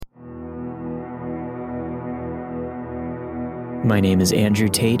My name is Andrew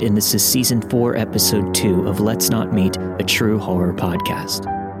Tate, and this is Season 4, Episode 2 of Let's Not Meet, a true horror podcast.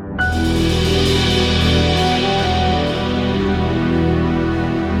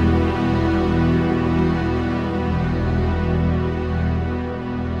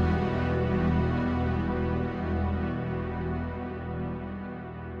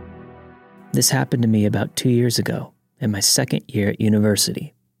 This happened to me about 2 years ago, in my second year at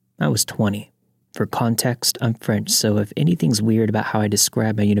university. I was 20. For context, I'm French, so if anything's weird about how I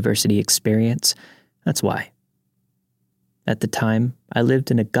describe my university experience, that's why. At the time, I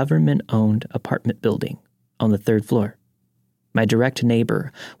lived in a government-owned apartment building on the 3rd floor. My direct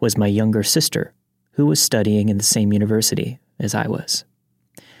neighbor was my younger sister, who was studying in the same university as I was.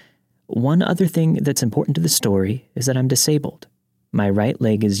 One other thing that's important to the story is that I'm disabled. My right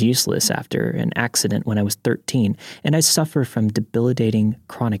leg is useless after an accident when I was 13, and I suffer from debilitating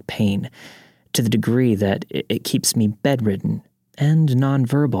chronic pain, to the degree that it keeps me bedridden and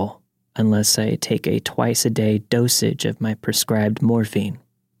nonverbal unless I take a twice-a-day dosage of my prescribed morphine.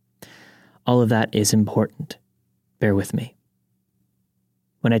 All of that is important. Bear with me.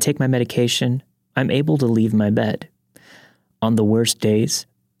 When I take my medication, I'm able to leave my bed. On the worst days,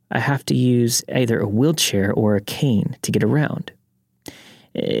 I have to use either a wheelchair or a cane to get around.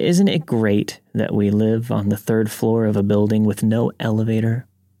 Isn't it great that we live on the 3rd floor of a building with no elevator?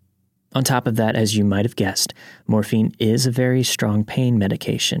 On top of that, as you might have guessed, morphine is a very strong pain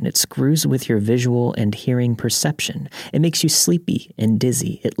medication. It screws with your visual and hearing perception. It makes you sleepy and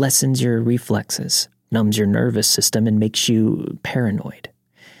dizzy. It lessens your reflexes, numbs your nervous system, and makes you paranoid.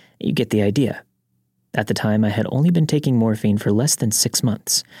 You get the idea. At the time, I had only been taking morphine for less than 6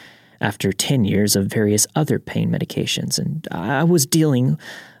 months, after 10 years of various other pain medications, and I was dealing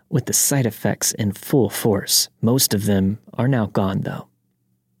with the side effects in full force. Most of them are now gone, though.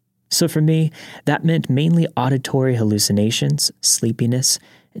 So for me, that meant mainly auditory hallucinations, sleepiness,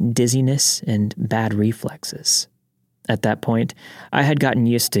 dizziness, and bad reflexes. At that point, I had gotten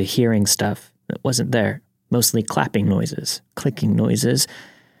used to hearing stuff that wasn't there, mostly clapping noises, clicking noises,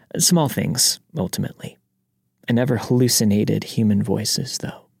 small things, ultimately. I never hallucinated human voices,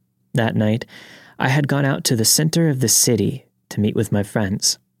 though. That night, I had gone out to the center of the city to meet with my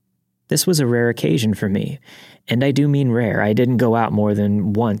friends. This was a rare occasion for me, and I do mean rare. I didn't go out more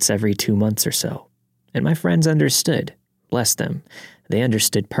than once every 2 months or so. And my friends understood. Bless them. They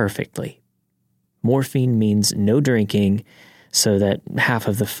understood perfectly. Morphine means no drinking, so that half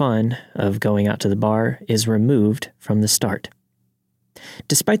of the fun of going out to the bar is removed from the start.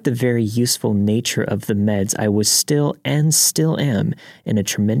 Despite the very useful nature of the meds, I was still and still am in a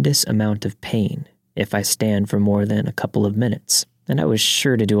tremendous amount of pain if I stand for more than a couple of minutes. And I was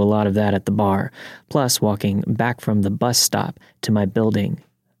sure to do a lot of that at the bar, plus walking back from the bus stop to my building.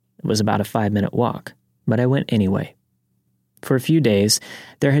 It was about a 5-minute walk, but I went anyway. For a few days,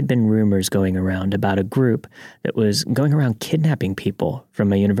 there had been rumors going around about a group that was going around kidnapping people from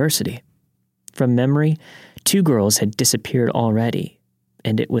my university. From memory, 2 girls had disappeared already,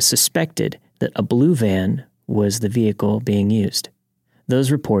 and it was suspected that a blue van was the vehicle being used.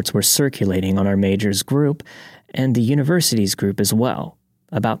 Those reports were circulating on our major's group and the university's group as well,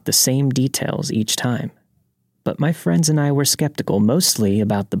 about the same details each time. But my friends and I were skeptical, mostly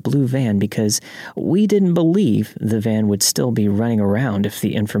about the blue van, because we didn't believe the van would still be running around if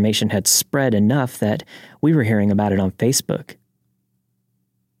the information had spread enough that we were hearing about it on Facebook.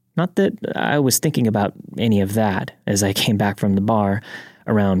 Not that I was thinking about any of that as I came back from the bar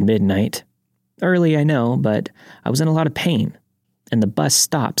around midnight. Early, I know, but I was in a lot of pain, and the bus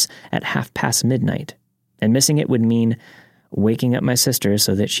stops at midnight. And missing it would mean waking up my sister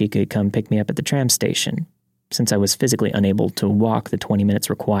so that she could come pick me up at the tram station, since I was physically unable to walk the 20 minutes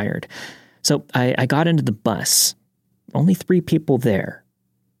required. So I got into the bus. Only 3 people there,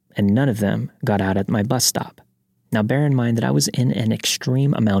 and none of them got out at my bus stop. Now bear in mind that I was in an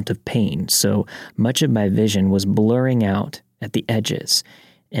extreme amount of pain, so much of my vision was blurring out at the edges,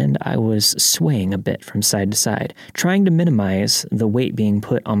 and I was swaying a bit from side to side, trying to minimize the weight being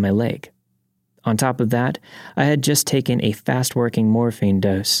put on my leg. On top of that, I had just taken a fast-working morphine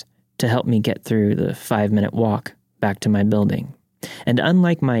dose to help me get through the 5-minute walk back to my building. And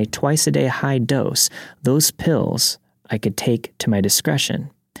unlike my twice-a-day high dose, those pills I could take to my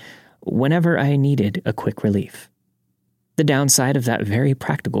discretion whenever I needed a quick relief. The downside of that very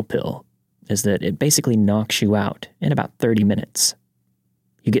practical pill is that it basically knocks you out in about 30 minutes.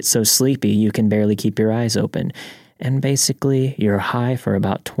 You get so sleepy you can barely keep your eyes open, and basically you're high for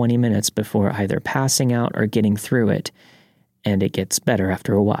about 20 minutes before either passing out or getting through it, and it gets better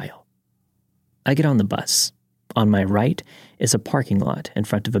after a while. I get on the bus. On my right is a parking lot in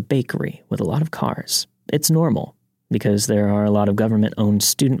front of a bakery with a lot of cars. It's normal. because there are a lot of government-owned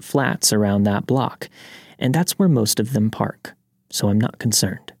student flats around that block, and that's where most of them park, so I'm not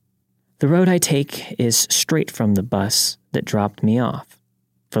concerned. The road I take is straight from the bus that dropped me off.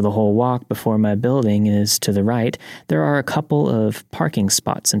 For the whole walk before my building is to the right, there are a couple of parking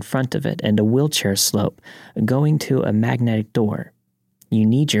spots in front of it and a wheelchair slope going to a magnetic door. You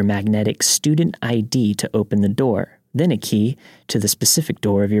need your magnetic student ID to open the door, then a key to the specific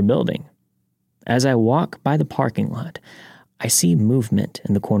door of your building. As I walk by the parking lot, I see movement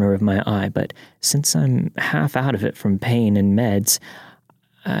in the corner of my eye, but since I'm half out of it from pain and meds,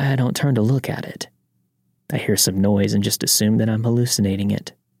 I don't turn to look at it. I hear some noise and just assume that I'm hallucinating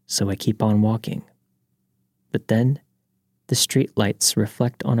it, so I keep on walking. But then, the street lights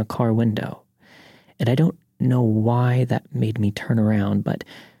reflect on a car window, and I don't know why that made me turn around, but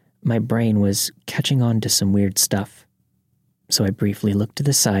my brain was catching on to some weird stuff. So I briefly look to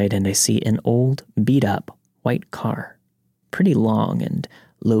the side and I see an old, beat-up, white car, pretty long and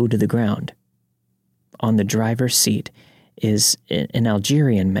low to the ground. On the driver's seat is an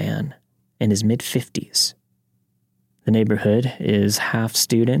Algerian man in his mid-50s. The neighborhood is half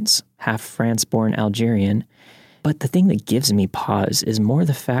students, half France-born Algerian, but the thing that gives me pause is more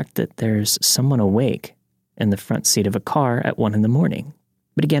the fact that there's someone awake in the front seat of a car at 1 a.m.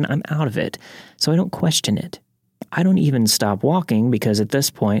 But again, I'm out of it, so I don't question it. I don't even stop walking because at this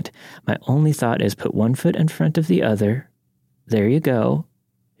point, my only thought is put one foot in front of the other. There you go.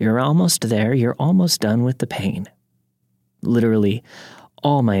 You're almost there. You're almost done with the pain. Literally,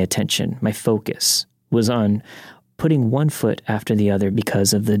 all my attention, my focus, was on putting one foot after the other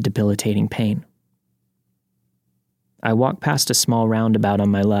because of the debilitating pain. I walk past a small roundabout on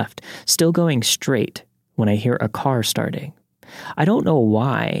my left, still going straight, when I hear a car starting. I don't know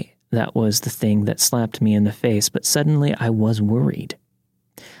why that was the thing that slapped me in the face, but suddenly I was worried.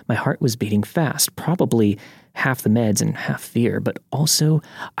 My heart was beating fast, probably half the meds and half fear, but also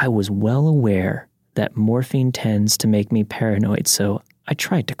I was well aware that morphine tends to make me paranoid, so I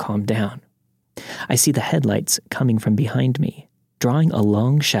tried to calm down. I see the headlights coming from behind me, drawing a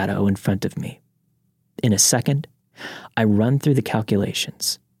long shadow in front of me. In a second, I run through the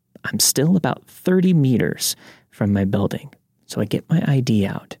calculations. I'm still about 30 meters from my building, so I get my ID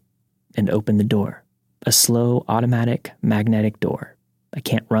out and open the door. A slow, automatic, magnetic door. I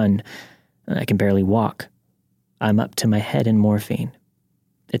can't run. I can barely walk. I'm up to my head in morphine.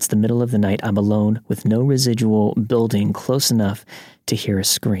 It's the middle of the night. I'm alone with no residual building close enough to hear a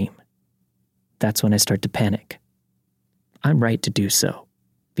scream. That's when I start to panic. I'm right to do so,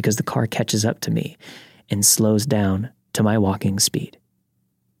 because the car catches up to me and slows down to my walking speed.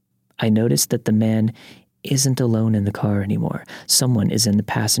 I notice that the man isn't alone in the car anymore. Someone is in the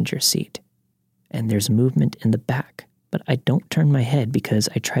passenger seat. And there's movement in the back, but I don't turn my head because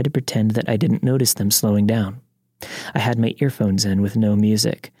I try to pretend that I didn't notice them slowing down. I had my earphones in with no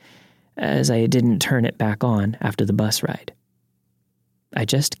music, as I didn't turn it back on after the bus ride. I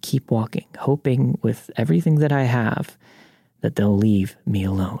just keep walking, hoping with everything that I have that they'll leave me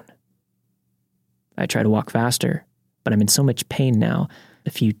alone. I try to walk faster, but I'm in so much pain now,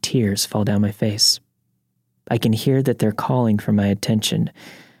 a few tears fall down my face. I can hear that they're calling for my attention,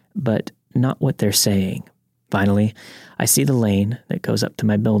 but not what they're saying. Finally, I see the lane that goes up to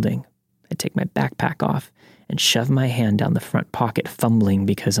my building. I take my backpack off and shove my hand down the front pocket, fumbling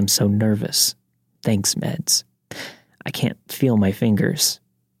because I'm so nervous. Thanks, meds. I can't feel my fingers,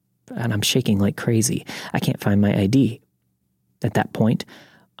 and I'm shaking like crazy. I can't find my ID. At that point,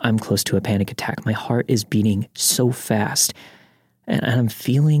 I'm close to a panic attack. My heart is beating so fast, and I'm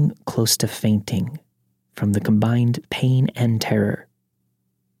feeling close to fainting from the combined pain and terror.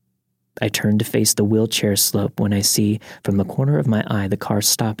 I turn to face the wheelchair slope when I see from the corner of my eye the car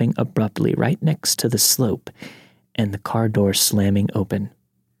stopping abruptly right next to the slope and the car door slamming open.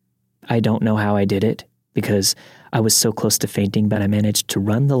 I don't know how I did it because I was so close to fainting, but I managed to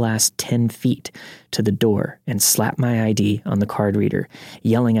run the last 10 feet to the door and slap my ID on the card reader,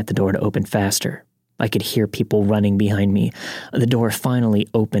 yelling at the door to open faster. I could hear people running behind me. The door finally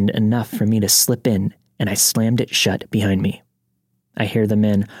opened enough for me to slip in, and I slammed it shut behind me. I hear the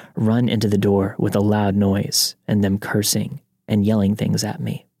men run into the door with a loud noise and them cursing and yelling things at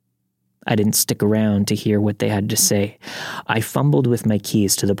me. I didn't stick around to hear what they had to say. I fumbled with my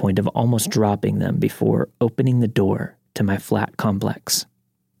keys to the point of almost dropping them before opening the door to my flat complex.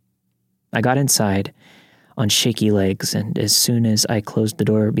 I got inside on shaky legs, and as soon as I closed the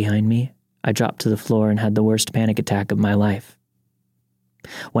door behind me, I dropped to the floor and had the worst panic attack of my life.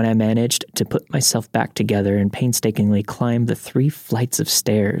 When I managed to put myself back together and painstakingly climb the 3 flights of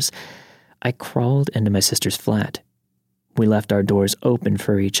stairs, I crawled into my sister's flat. We left our doors open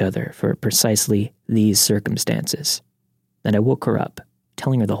for each other for precisely these circumstances. And I woke her up,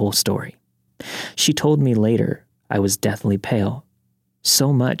 telling her the whole story. She told me later I was deathly pale,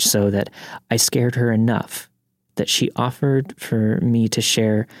 so much so that I scared her enough that she offered for me to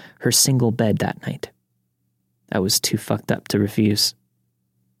share her single bed that night. I was too fucked up to refuse.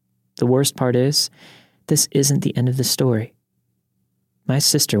 The worst part is, this isn't the end of the story. My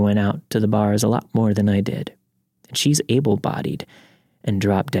sister went out to the bars a lot more than I did, and she's able-bodied and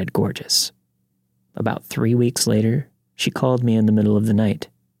drop-dead gorgeous. About 3 weeks later, she called me in the middle of the night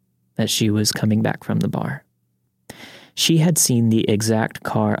as she was coming back from the bar. She had seen the exact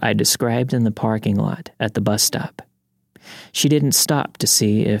car I described in the parking lot at the bus stop. She didn't stop to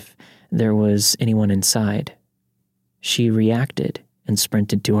see if there was anyone inside. She reacted and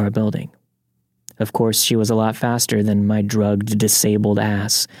sprinted to our building. Of course, she was a lot faster than my drugged, disabled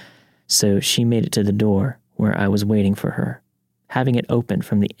ass, so she made it to the door where I was waiting for her, having it open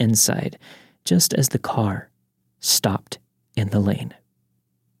from the inside just as the car stopped in the lane.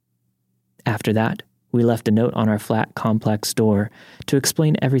 After that, we left a note on our flat complex door to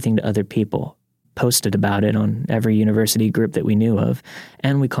explain everything to other people, posted about it on every university group that we knew of,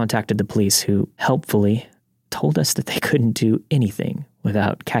 and we contacted the police, who helpfully told us that they couldn't do anything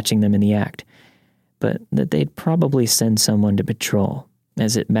without catching them in the act, but that they'd probably send someone to patrol,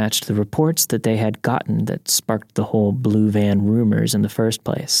 as it matched the reports that they had gotten that sparked the whole blue van rumors in the first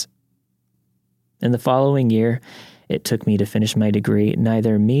place. In the following year, it took me to finish my degree.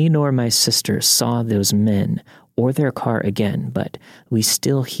 Neither me nor my sister saw those men or their car again, but we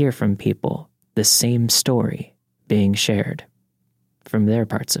still hear from people the same story being shared from their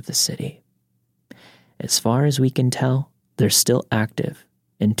parts of the city. As far as we can tell, they're still active,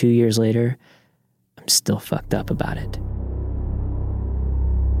 and 2 years later, I'm still fucked up about it.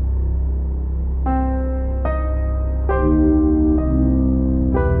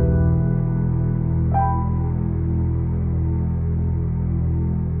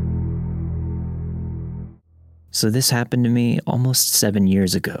 So this happened to me almost 7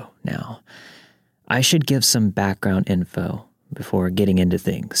 years ago now. I should give some background info before getting into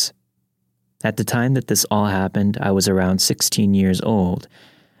things. At the time that this all happened, I was around 16 years old.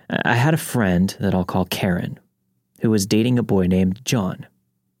 I had a friend that I'll call Karen, who was dating a boy named John.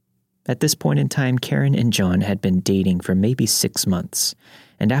 At this point in time, Karen and John had been dating for maybe 6 months,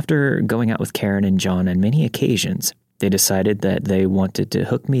 and after going out with Karen and John on many occasions, they decided that they wanted to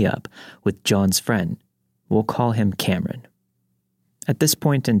hook me up with John's friend. We'll call him Cameron. At this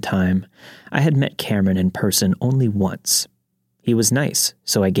point in time, I had met Cameron in person only once. He was nice,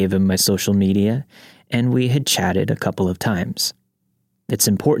 so I gave him my social media, and we had chatted a couple of times. It's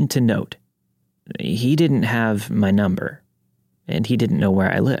important to note, he didn't have my number, and he didn't know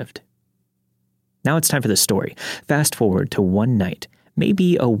where I lived. Now it's time for the story. Fast forward to one night,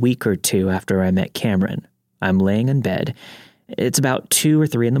 maybe a week or two after I met Cameron. I'm laying in bed. It's about 2 or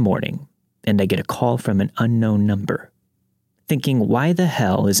 3 in the morning, and I get a call from an unknown number. Thinking, why the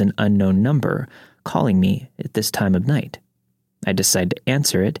hell is an unknown number calling me at this time of night? I decide to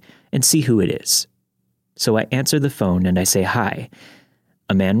answer it and see who it is. So I answer the phone and I say hi.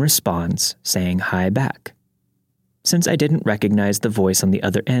 A man responds, saying hi back. Since I didn't recognize the voice on the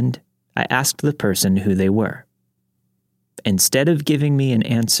other end, I asked the person who they were. Instead of giving me an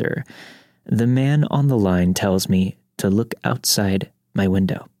answer, the man on the line tells me to look outside my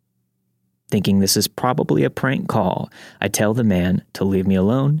window. Thinking this is probably a prank call, I tell the man to leave me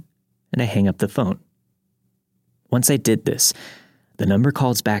alone, and I hang up the phone. Once I did this, the number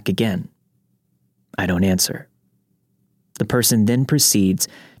calls back again. I don't answer. The person then proceeds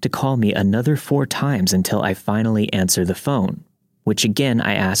to call me another 4 times until I finally answer the phone, which again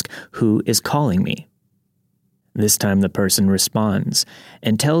I ask who is calling me. This time the person responds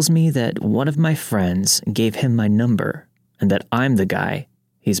and tells me that one of my friends gave him my number and that I'm the guy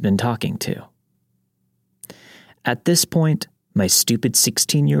he's been talking to. At this point, my stupid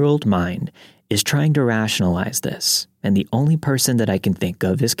 16-year-old mind is trying to rationalize this, and the only person that I can think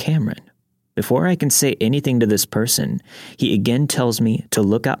of is Cameron. Before I can say anything to this person, he again tells me to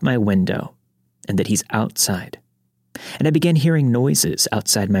look out my window and that he's outside. And I began hearing noises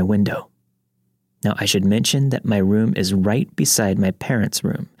outside my window. Now, I should mention that my room is right beside my parents'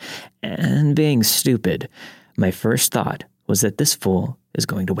 room, and being stupid, my first thought was that this fool is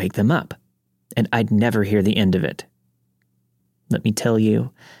going to wake them up, and I'd never hear the end of it. Let me tell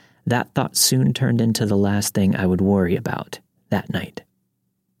you, that thought soon turned into the last thing I would worry about that night.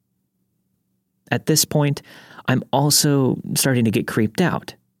 At this point, I'm also starting to get creeped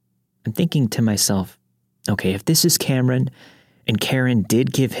out. I'm thinking to myself, okay, if this is Cameron, and Karen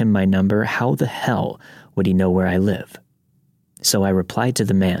did give him my number, how the hell would he know where I live? So I reply to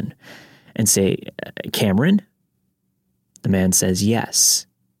the man and say, Cameron? The man says yes,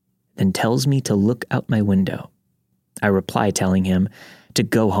 then tells me to look out my window. I reply telling him to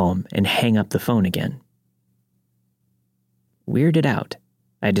go home and hang up the phone again. Weirded out,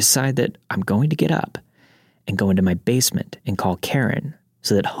 I decide that I'm going to get up and go into my basement and call Karen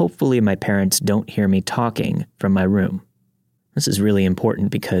so that hopefully my parents don't hear me talking from my room. This is really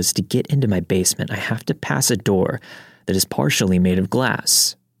important because to get into my basement, I have to pass a door that is partially made of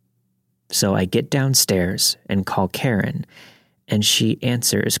glass. So I get downstairs and call Karen, and she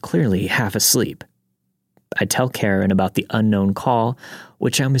answers clearly half asleep. I tell Karen about the unknown call,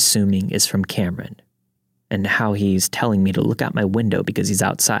 which I'm assuming is from Cameron, and how he's telling me to look out my window because he's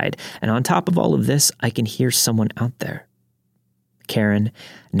outside. And on top of all of this, I can hear someone out there. Karen,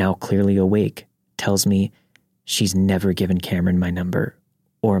 now clearly awake, tells me she's never given Cameron my number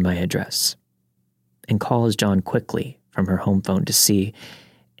or my address, and calls John quickly from her home phone to see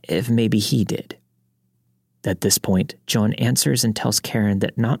if maybe he did. At this point, John answers and tells Karen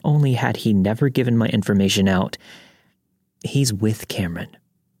that not only had he never given my information out, he's with Cameron.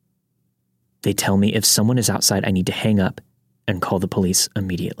 They tell me if someone is outside, I need to hang up and call the police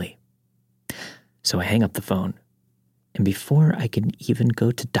immediately. So I hang up the phone, and before I can even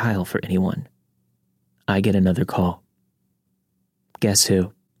go to dial for anyone, I get another call. Guess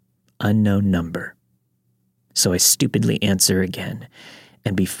who? Unknown number. So I stupidly answer again,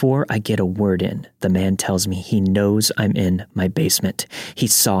 and before I get a word in, the man tells me he knows I'm in my basement. He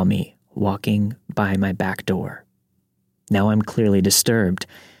saw me walking by my back door. Now I'm clearly disturbed,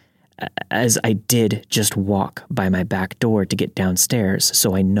 as I did just walk by my back door to get downstairs,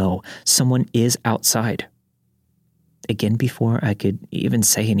 so I know someone is outside. Again, before I could even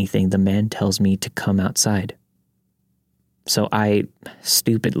say anything, the man tells me to come outside. So I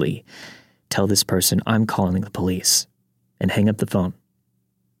stupidly tell this person I'm calling the police and hang up the phone.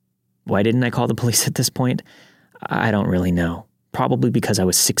 Why didn't I call the police at this point? I don't really know. Probably because I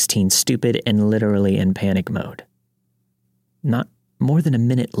was 16, stupid, and literally in panic mode. Not more than a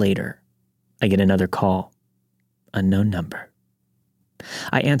minute later, I get another call. Unknown number.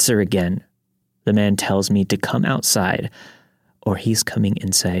 I answer again. The man tells me to come outside, or he's coming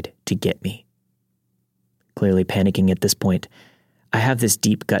inside to get me. Clearly panicking at this point, I have this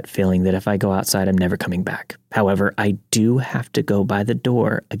deep gut feeling that if I go outside, I'm never coming back. However, I do have to go by the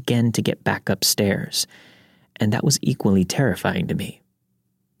door again to get back upstairs, and that was equally terrifying to me.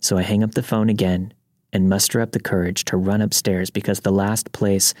 So I hang up the phone again and muster up the courage to run upstairs because the last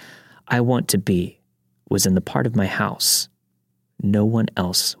place I want to be was in the part of my house no one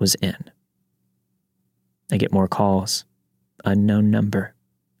else was in. I get more calls. Unknown number.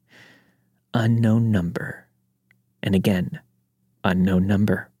 Unknown number. And again, unknown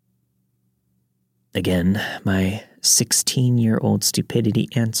number. Again, my 16-year-old stupidity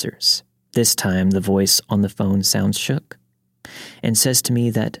answers. This time, the voice on the phone sounds shook and says to me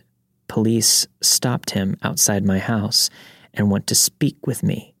that police stopped him outside my house and want to speak with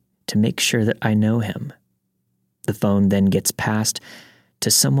me to make sure that I know him. The phone then gets passed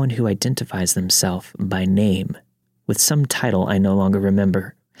to someone who identifies themselves by name with some title I no longer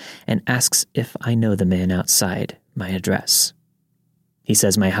remember and asks if I know the man outside my address. He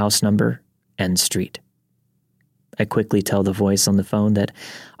says my house number and street. I quickly tell the voice on the phone that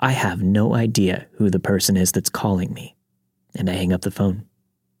I have no idea who the person is that's calling me, and I hang up the phone.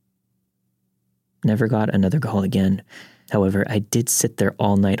 Never got another call again. However, I did sit there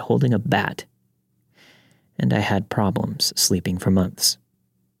all night holding a bat, and I had problems sleeping for months.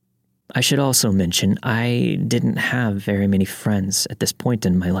 I should also mention I didn't have very many friends at this point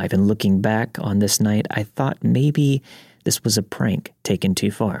in my life, and looking back on this night, I thought maybe this was a prank taken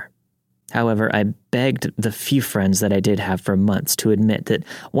too far. However, I begged the few friends that I did have for months to admit that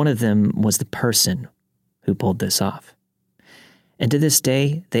one of them was the person who pulled this off. And to this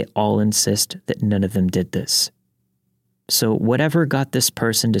day, they all insist that none of them did this. So whatever got this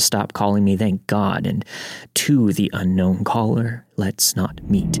person to stop calling me, thank God, and to the unknown caller, let's not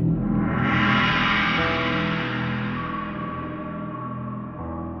meet.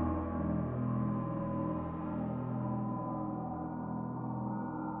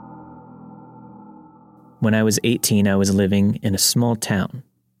 When I was 18, I was living in a small town.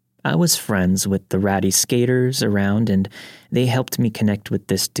 I was friends with the ratty skaters around, and they helped me connect with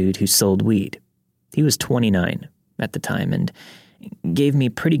this dude who sold weed. He was 29 at the time and gave me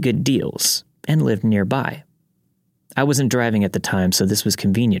pretty good deals and lived nearby. I wasn't driving at the time, so this was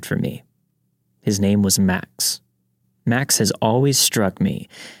convenient for me. His name was Max. Max has always struck me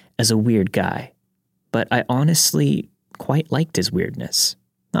as a weird guy, but I honestly quite liked his weirdness.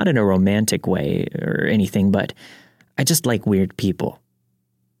 Not in a romantic way or anything, but I just like weird people.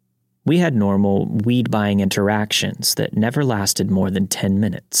 We had normal weed-buying interactions that never lasted more than 10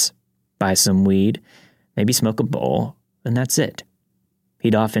 minutes. Buy some weed, maybe smoke a bowl, and that's it.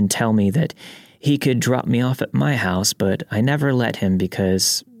 He'd often tell me that he could drop me off at my house, but I never let him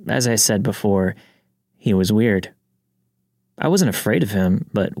because, as I said before, he was weird. I wasn't afraid of him,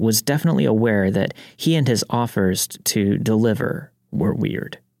 but was definitely aware that he and his offers to deliver were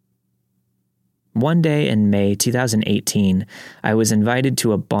weird. One day in May 2018, I was invited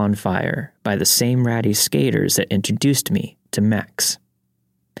to a bonfire by the same ratty skaters that introduced me to Max.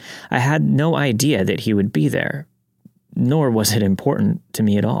 I had no idea that he would be there, nor was it important to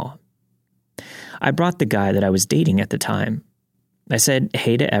me at all. I brought the guy that I was dating at the time. I said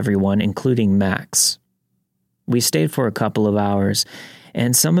hey to everyone, including Max. We stayed for a couple of hours,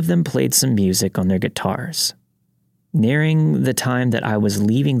 and some of them played some music on their guitars. Nearing the time that I was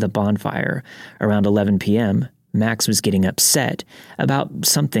leaving the bonfire, around 11 p.m., Max was getting upset about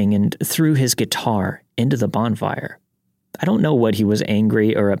something and threw his guitar into the bonfire. I don't know what he was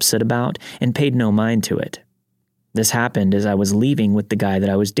angry or upset about and paid no mind to it. This happened as I was leaving with the guy that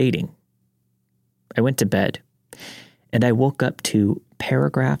I was dating. I went to bed, and I woke up to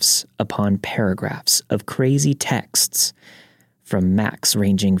paragraphs upon paragraphs of crazy texts from Max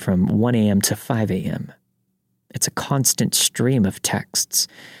ranging from 1 a.m. to 5 a.m. It's a constant stream of texts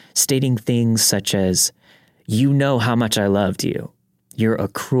stating things such as, "You know how much I loved you. You're a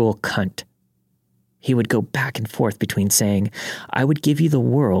cruel cunt." He would go back and forth between saying, "I would give you the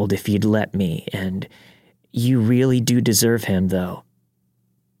world if you'd let me," and "You really do deserve him, though."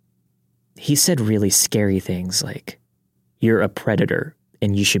 He said really scary things like, "You're a predator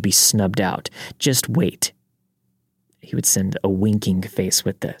and you should be snubbed out. Just wait." He would send a winking face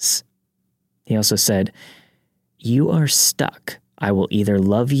with this. He also said, "You are stuck. I will either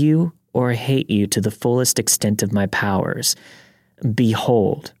love you or hate you to the fullest extent of my powers.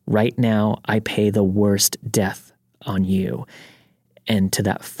 Behold, right now I pay the worst death on you and to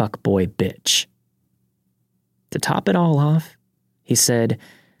that fuckboy bitch." To top it all off, he said,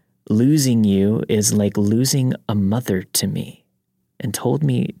 "Losing you is like losing a mother to me," and told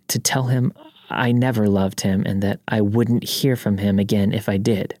me to tell him I never loved him and that I wouldn't hear from him again if I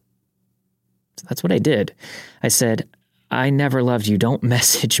did. So that's what I did. I said, "I never loved you. Don't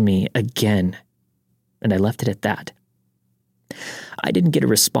message me again." And I left it at that. I didn't get a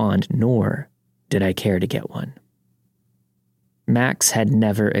response, nor did I care to get one. Max had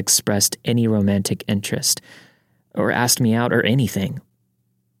never expressed any romantic interest or asked me out or anything.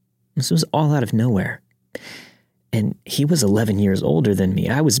 This was all out of nowhere. And he was 11 years older than me.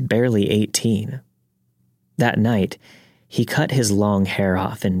 I was barely 18. That night, he cut his long hair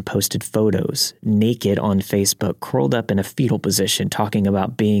off and posted photos, naked on Facebook, curled up in a fetal position, talking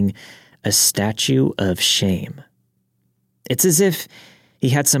about being a statue of shame. It's as if he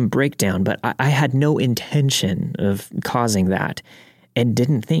had some breakdown, but I had no intention of causing that and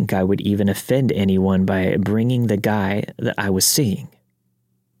didn't think I would even offend anyone by bringing the guy that I was seeing.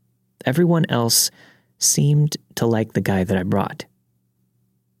 Everyone else seemed to like the guy that I brought.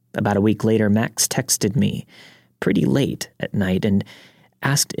 About a week later, Max texted me pretty late at night and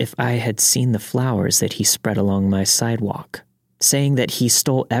asked if I had seen the flowers that he spread along my sidewalk, saying that he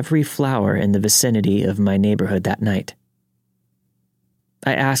stole every flower in the vicinity of my neighborhood that night.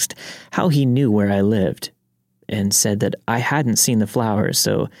 I asked how he knew where I lived and said that I hadn't seen the flowers,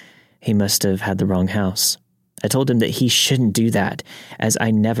 so he must have had the wrong house. I told him that he shouldn't do that, as I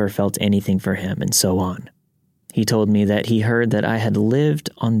never felt anything for him, and so on. He told me that he heard that I had lived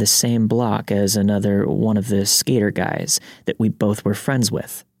on the same block as another one of the skater guys that we both were friends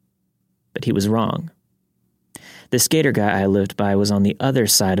with. But he was wrong. The skater guy I lived by was on the other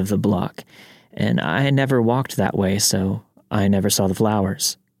side of the block, and I never walked that way, so I never saw the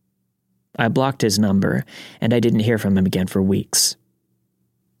flowers. I blocked his number, and I didn't hear from him again for weeks.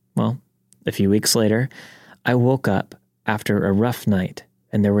 Well, a few weeks later, I woke up after a rough night,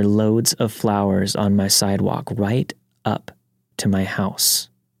 and there were loads of flowers on my sidewalk right up to my house,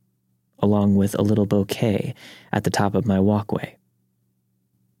 along with a little bouquet at the top of my walkway.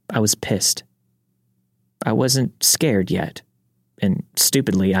 I was pissed. I wasn't scared yet, and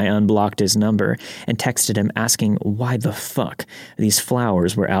stupidly I unblocked his number and texted him asking why the fuck these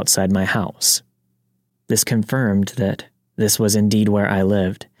flowers were outside my house. This confirmed that this was indeed where I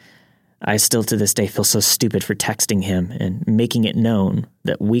lived. I still to this day feel so stupid for texting him and making it known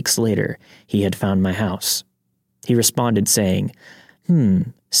that weeks later he had found my house. He responded saying,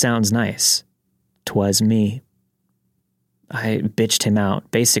 sounds nice. 'Twas me. I bitched him out,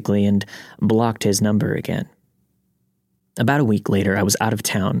 basically, and blocked his number again. About a week later, I was out of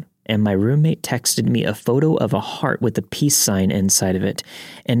town and my roommate texted me a photo of a heart with a peace sign inside of it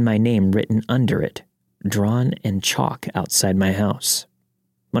and my name written under it, drawn in chalk outside my house.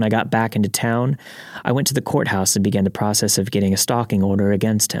 When I got back into town, I went to the courthouse and began the process of getting a stalking order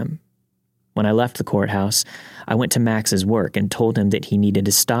against him. When I left the courthouse, I went to Max's work and told him that he needed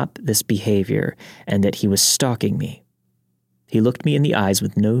to stop this behavior and that he was stalking me. He looked me in the eyes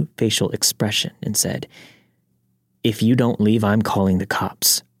with no facial expression and said, "If you don't leave, I'm calling the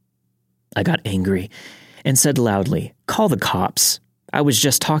cops." I got angry and said loudly, "Call the cops. I was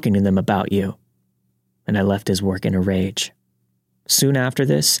just talking to them about you." And I left his work in a rage. Soon after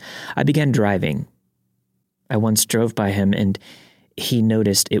this, I began driving. I once drove by him and he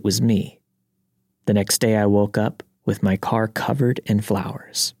noticed it was me. The next day I woke up with my car covered in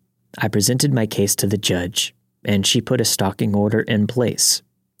flowers. I presented my case to the judge, and she put a stalking order in place.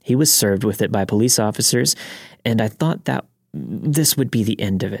 He was served with it by police officers, and I thought that this would be the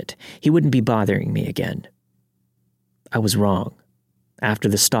end of it. He wouldn't be bothering me again. I was wrong. After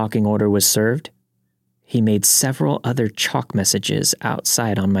the stalking order was served, he made several other chalk messages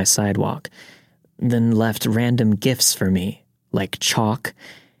outside on my sidewalk, then left random gifts for me, like chalk,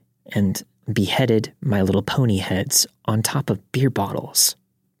 and beheaded My Little Pony heads on top of beer bottles.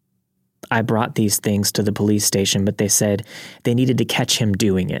 I brought these things to the police station, but they said they needed to catch him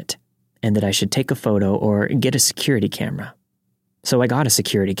doing it, and that I should take a photo or get a security camera. So I got a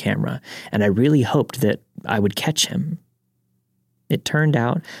security camera, and I really hoped that I would catch him. It turned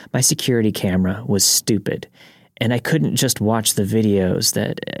out my security camera was stupid, and I couldn't just watch the videos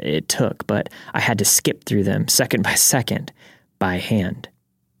that it took, but I had to skip through them second by second, by hand.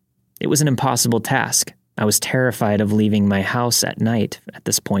 It was an impossible task. I was terrified of leaving my house at night at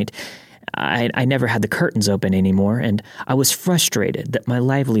this point. I never had the curtains open anymore, and I was frustrated that my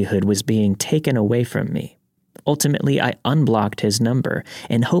livelihood was being taken away from me. Ultimately, I unblocked his number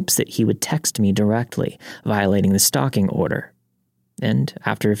in hopes that he would text me directly, violating the stalking order. And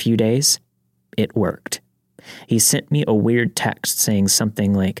after a few days, it worked. He sent me a weird text saying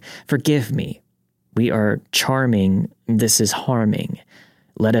something like, "Forgive me. We are charming. This is harming.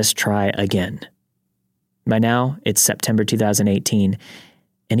 Let us try again." By now, it's September 2018,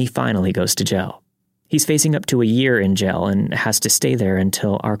 and he finally goes to jail. He's facing up to a year in jail and has to stay there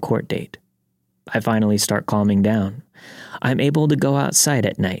until our court date. I finally start calming down. I'm able to go outside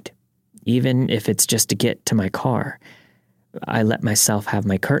at night, even if it's just to get to my car. I let myself have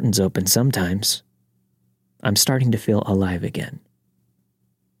my curtains open sometimes. I'm starting to feel alive again.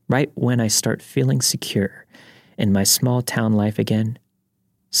 Right when I start feeling secure in my small town life again,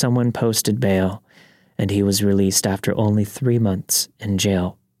 someone posted bail, and he was released after only 3 months in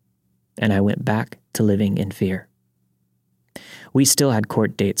jail, and I went back to living in fear. We still had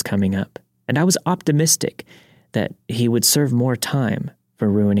court dates coming up, and I was optimistic that he would serve more time for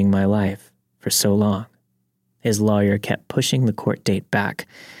ruining my life for so long. His lawyer kept pushing the court date back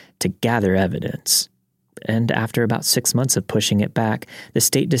to gather evidence, and after about 6 months of pushing it back, the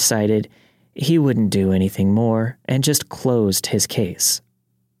state decided he wouldn't do anything more and just closed his case.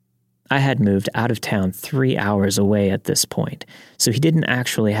 I had moved out of town 3 hours away at this point, so he didn't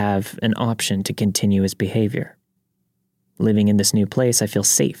actually have an option to continue his behavior. Living in this new place, I feel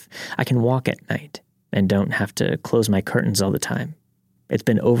safe. I can walk at night and don't have to close my curtains all the time. It's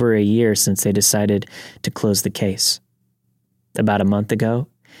been over a year since they decided to close the case. About a month ago,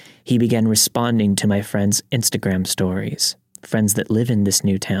 he began responding to my friends' Instagram stories, friends that live in this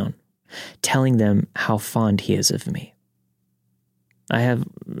new town, telling them how fond he is of me. I have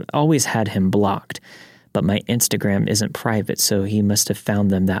always had him blocked, but my Instagram isn't private, so he must have found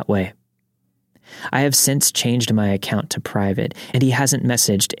them that way. I have since changed my account to private, and he hasn't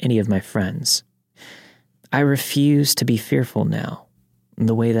messaged any of my friends. I refuse to be fearful now,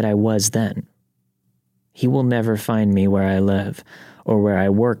 the way that I was then. He will never find me where I live or where I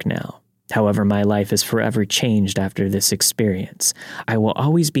work now. However, my life is forever changed after this experience. I will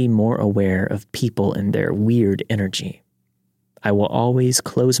always be more aware of people and their weird energy. I will always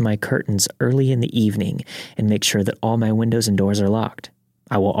close my curtains early in the evening and make sure that all my windows and doors are locked.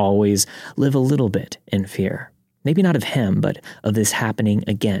 I will always live a little bit in fear. Maybe not of him, but of this happening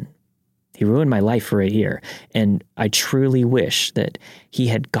again. He ruined my life for a year, and I truly wish that he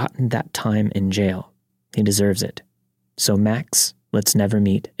had gotten that time in jail. He deserves it. So Max, let's never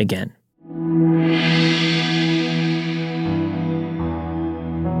meet again.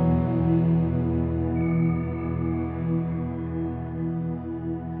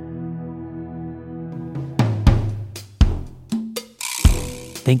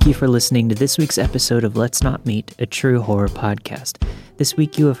 Thank you for listening to this week's episode of Let's Not Meet, a true horror podcast. This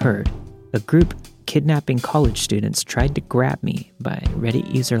week you have heard a group kidnapping college students tried to grab me by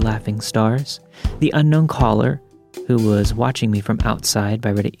Reddit user Laughing Stars, the unknown caller who was watching me from outside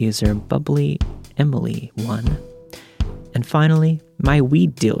by Reddit user Bubbly Emily 1, and finally, my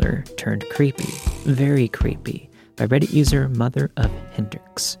weed dealer turned creepy, very creepy, by Reddit user Mother of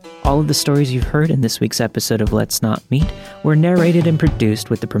Hendrix. All of the stories you've heard in this week's episode of Let's Not Meet were narrated and produced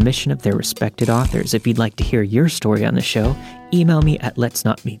with the permission of their respected authors. If you'd like to hear your story on the show, email me at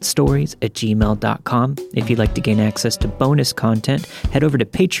letsnotmeetstories@gmail.com. If you'd like to gain access to bonus content, head over to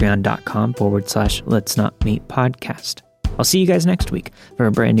patreon.com/Let's Not Meet podcast. I'll see you guys next week for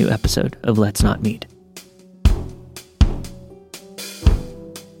a brand new episode of Let's Not Meet.